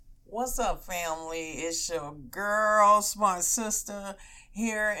What's up, family? It's your girl, Smart Sister,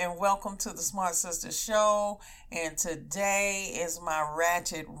 here, and welcome to the Smart Sister Show. And today is my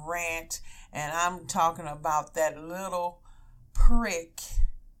ratchet rant, and I'm talking about that little prick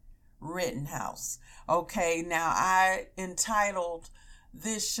Rittenhouse. Okay, now I entitled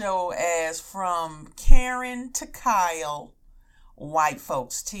this show as From Karen to Kyle, White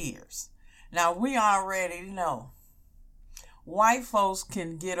Folks' Tears. Now, we already know white folks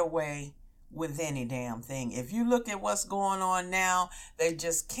can get away with any damn thing. If you look at what's going on now, they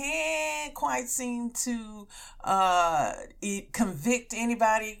just can't quite seem to convict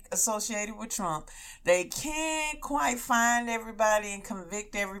anybody associated with Trump. They can't quite find everybody and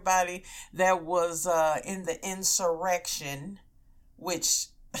convict everybody that was in the insurrection, which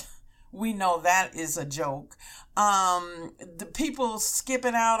we know that is a joke. The people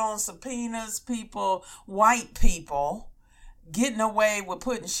skipping out on subpoenas, white people, getting away with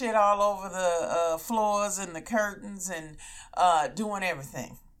putting shit all over the floors and the curtains and doing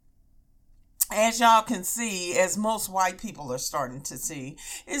everything. As y'all can see, as most white people are starting to see,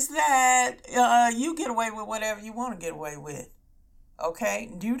 is that you get away with whatever you want to get away with.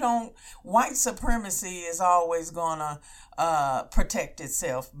 Okay? White supremacy is always gonna protect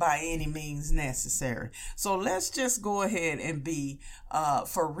itself by any means necessary. So let's just go ahead and be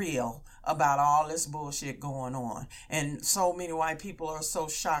for real about all this bullshit going on. And so many white people are so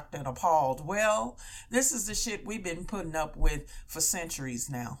shocked and appalled. Well, this is the shit we've been putting up with for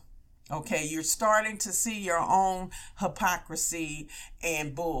centuries now. Okay, you're starting to see your own hypocrisy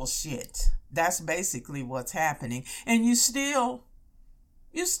and bullshit. That's basically what's happening. And you still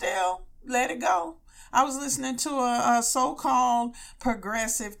let it go. I was listening to a so-called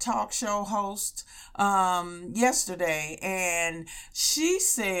progressive talk show host yesterday, and she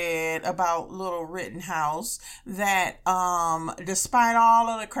said about little Rittenhouse that despite all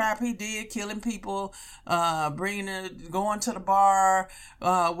of the crap he did, killing people, going to the bar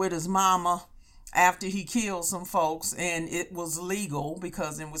with his mama after he killed some folks, and it was legal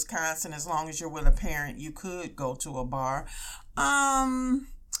because in Wisconsin, as long as you're with a parent, you could go to a bar.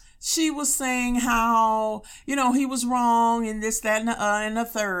 She was saying how, he was wrong and this, that, and the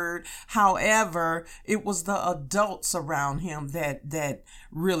third. However, it was the adults around him that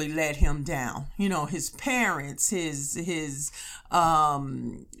really let him down. His parents, his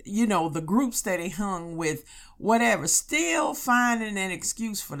the groups that he hung with, whatever, still finding an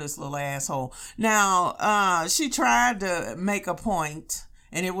excuse for this little asshole. Now, she tried to make a point,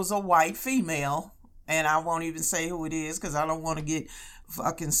 and it was a white female, and I won't even say who it is because I don't want to get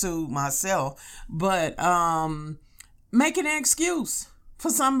fucking sued myself, but making an excuse for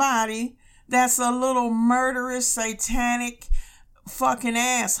somebody that's a little murderous, satanic fucking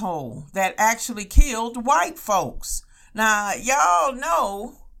asshole that actually killed white folks. Now, y'all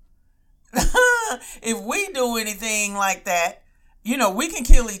know if we do anything like that, we can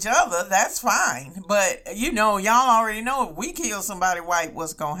kill each other. That's fine. But, y'all already know if we kill somebody white,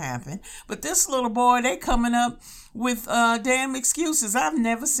 what's going to happen. But this little boy, they coming up with damn excuses. I've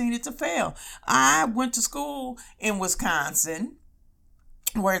never seen it to fail. I went to school in Wisconsin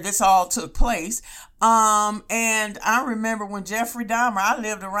where this all took place. And I remember when Jeffrey Dahmer, I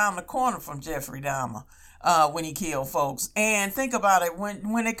lived around the corner from Jeffrey Dahmer. When he killed folks. And think about it,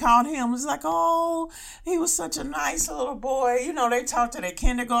 when they caught him, it was like, oh, he was such a nice little boy. They talked to their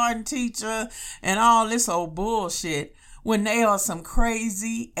kindergarten teacher and all this old bullshit when they are some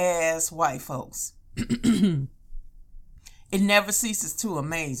crazy ass white folks. It never ceases to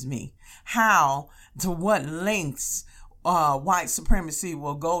amaze me to what lengths white supremacy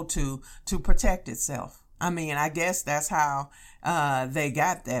will go to protect itself. I mean, I guess that's how they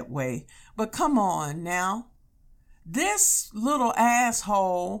got that way. But come on now. This little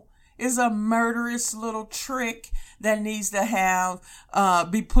asshole is a murderous little trick that needs to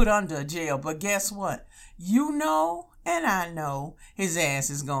be put under jail. But guess what? And I know his ass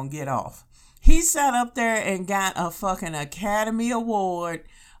is going to get off. He sat up there and got a fucking Academy Award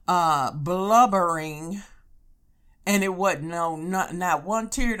blubbering, and it wasn't not one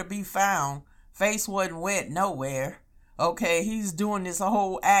tear to be found. Face wasn't wet nowhere. Okay, he's doing this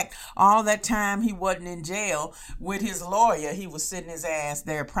whole act. All that time he wasn't in jail with his lawyer. He was sitting his ass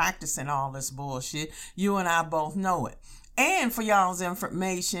there practicing all this bullshit. You and I both know it. And for y'all's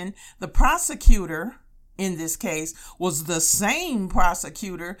information, the prosecutor in this case was the same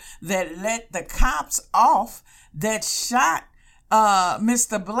prosecutor that let the cops off that shot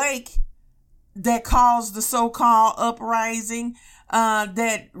Mr. Blake, that caused the so-called uprising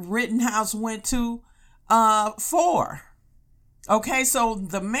that Rittenhouse went to for. Okay, so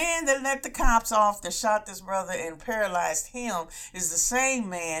the man that let the cops off that shot this brother and paralyzed him is the same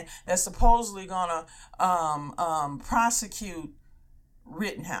man that's supposedly gonna prosecute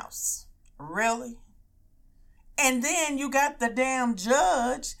Rittenhouse. Really? And then you got the damn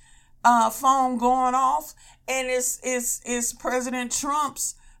judge phone going off, and it's President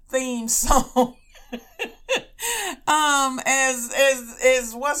Trump's theme song.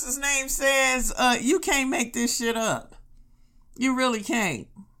 As what's his name says, you can't make this shit up. You really can't.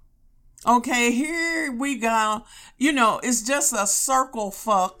 Okay, here we go. It's just a circle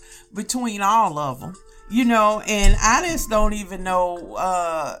fuck between all of them. And I just don't even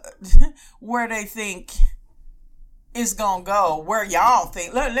know where they think it's gonna go, where y'all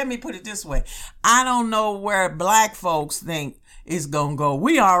think. Let me put it this way. I don't know where black folks think it's gonna go.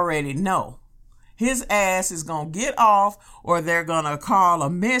 We already know. His ass is going to get off, or they're going to call a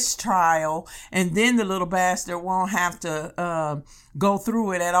mistrial, and then the little bastard won't have to go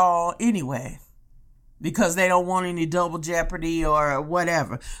through it at all anyway, because they don't want any double jeopardy or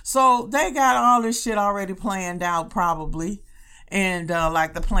whatever. So they got all this shit already planned out, probably, and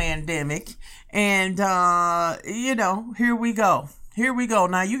like the pandemic. And, here we go. Here we go.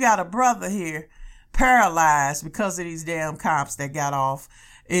 Now, you got a brother here paralyzed because of these damn cops that got off,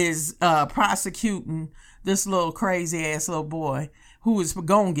 is prosecuting this little crazy ass little boy who is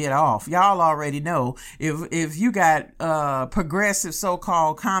gonna get off. Y'all already know, if you got progressive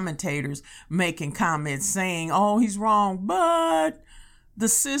so-called commentators making comments saying, oh, he's wrong, but the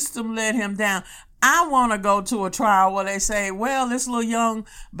system let him down. I want to go to a trial where they say, well, this little young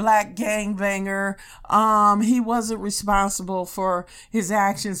black gangbanger, he wasn't responsible for his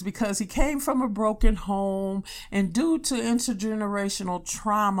actions because he came from a broken home, and due to intergenerational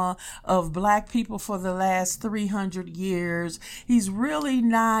trauma of black people for the last 300 years, he's really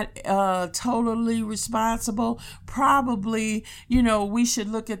not totally responsible. Probably, we should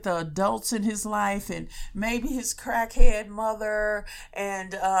look at the adults in his life, and maybe his crackhead mother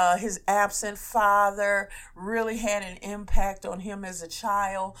and his absent father really had an impact on him as a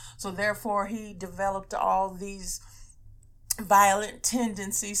child, so therefore he developed all these violent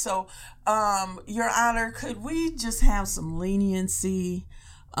tendencies. So Your Honor, could we just have some leniency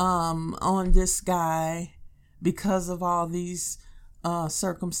on this guy because of all these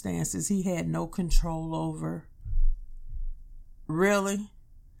circumstances he had no control over? Really?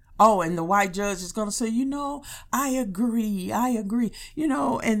 Oh, and the white judge is going to say, I agree.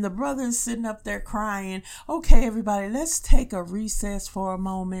 And the brother is sitting up there crying. Okay, everybody, let's take a recess for a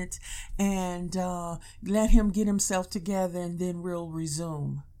moment and let him get himself together, and then we'll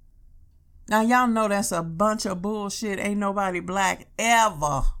resume. Now, y'all know that's a bunch of bullshit. Ain't nobody black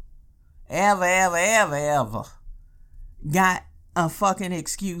ever got a fucking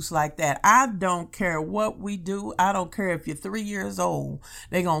excuse like that. I don't care what we do. I don't care if you're 3 years old.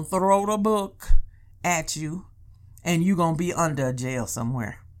 They're going to throw the book at you and you're going to be under a jail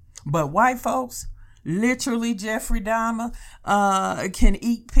somewhere. But white folks, literally Jeffrey Dahmer, can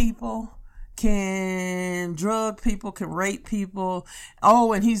eat people, can drug people, can rape people.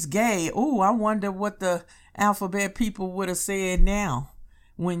 Oh, and he's gay. Oh, I wonder what the alphabet people would have said now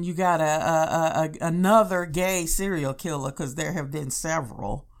when you got another gay serial killer, because there have been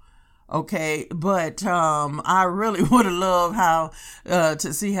several. Okay, but I really would have loved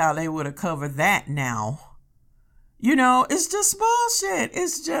to see how they would have covered that now. It's just bullshit.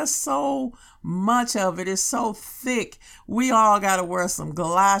 It's just so much of it. It's so thick. We all got to wear some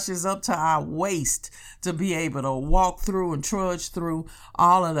galoshes up to our waist to be able to walk through and trudge through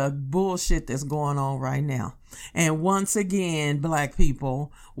all of the bullshit that's going on right now. And once again, black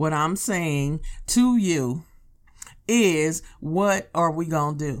people, what I'm saying to you is, what are we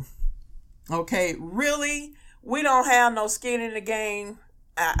going to do? Okay, really? We don't have no skin in the game,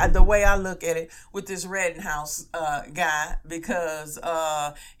 the way I look at it, with this Rittenhouse guy, because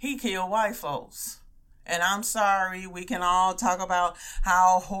he killed white folks. And I'm sorry, we can all talk about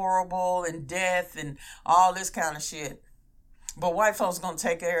how horrible and death and all this kind of shit. But white folks going to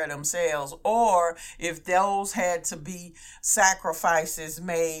take care of themselves. Or if those had to be sacrifices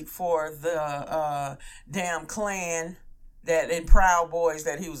made for the damn Klan and Proud Boys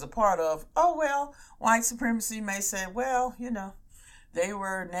that he was a part of, oh, well, white supremacy may say, well, they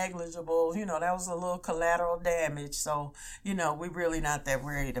were negligible. That was a little collateral damage. So, we're really not that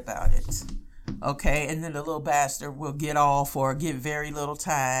worried about it. Okay, and then the little bastard will get off or get very little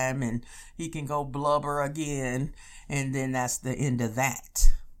time, and he can go blubber again, and then that's the end of that.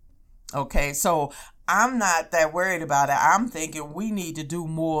 Okay, so I'm not that worried about it. I'm thinking we need to do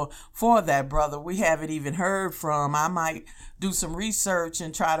more for that brother we haven't even heard from. I might do some research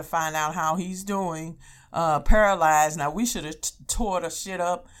and try to find out how he's doing. paralyzed. Now, we should have tore the shit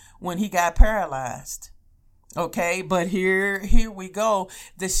up when he got paralyzed. Okay, but here we go.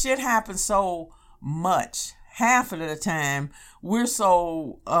 The shit happens so much. Half of the time, we're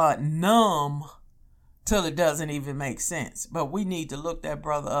so numb till it doesn't even make sense. But we need to look that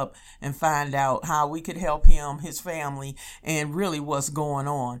brother up and find out how we could help him, his family, and really what's going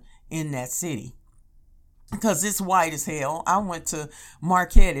on in that city. Because it's white as hell. I went to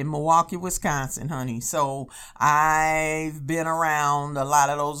Marquette in Milwaukee, Wisconsin, honey. So I've been around a lot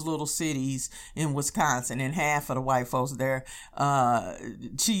of those little cities in Wisconsin, and half of the white folks there,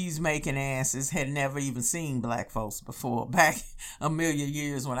 cheese making asses, had never even seen black folks before, back a million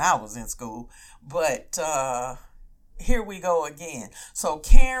years when I was in school. But here we go again. So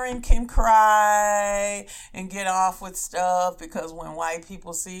Karen can cry and get off with stuff, because when white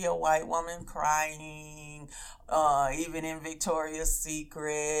people see a white woman crying, even in Victoria's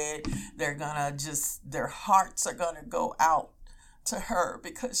Secret, they're gonna their hearts are gonna go out to her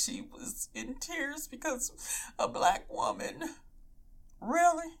because she was in tears because a black woman.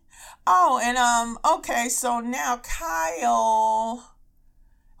 Really? Oh, and okay, so now Kyle,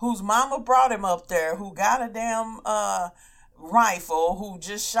 whose mama brought him up there, who got a damn rifle, who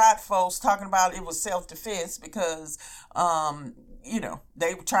just shot folks, talking about it was self-defense because,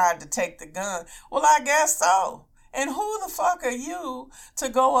 they tried to take the gun. Well, I guess so. And who the fuck are you to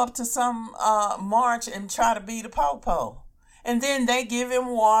go up to some march and try to be the po-po? And then they give him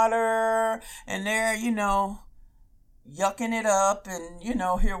water, and they're, yucking it up, and,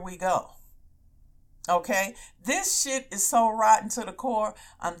 here we go. Okay, this shit is so rotten to the core.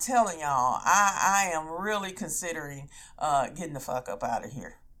 I'm telling y'all, I am really considering getting the fuck up out of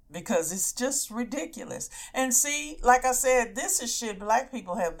here, because it's just ridiculous. And see, like I said, this is shit black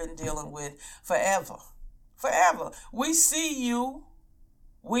people have been dealing with forever. We see you,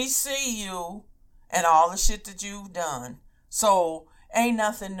 and all the shit that you've done. So ain't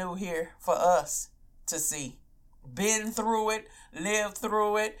nothing new here for us to see. Been through it, lived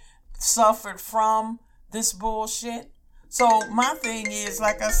through it, suffered from this bullshit. So my thing is,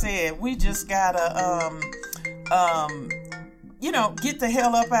 like I said, we just gotta get the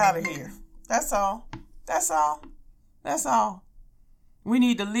hell up out of here. That's all. We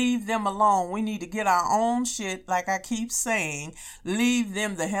need to leave them alone. We need to get our own shit, like I keep saying. Leave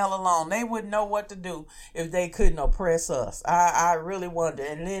them the hell alone. They wouldn't know what to do if they couldn't oppress us. I really wonder.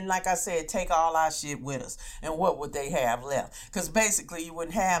 And then, like I said, take all our shit with us. And what would they have left? Because basically you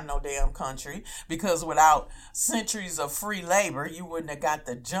wouldn't have no damn country, because without centuries of free labor, you wouldn't have got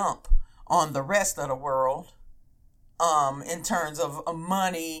the jump on the rest of the world. In terms of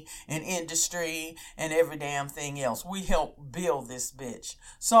money and industry and every damn thing else. We help build this bitch.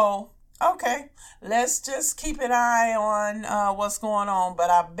 So, okay, let's just keep an eye on what's going on. But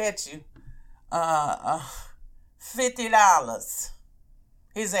I bet you $50,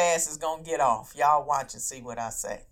 his ass is going to get off. Y'all watch and see what I say.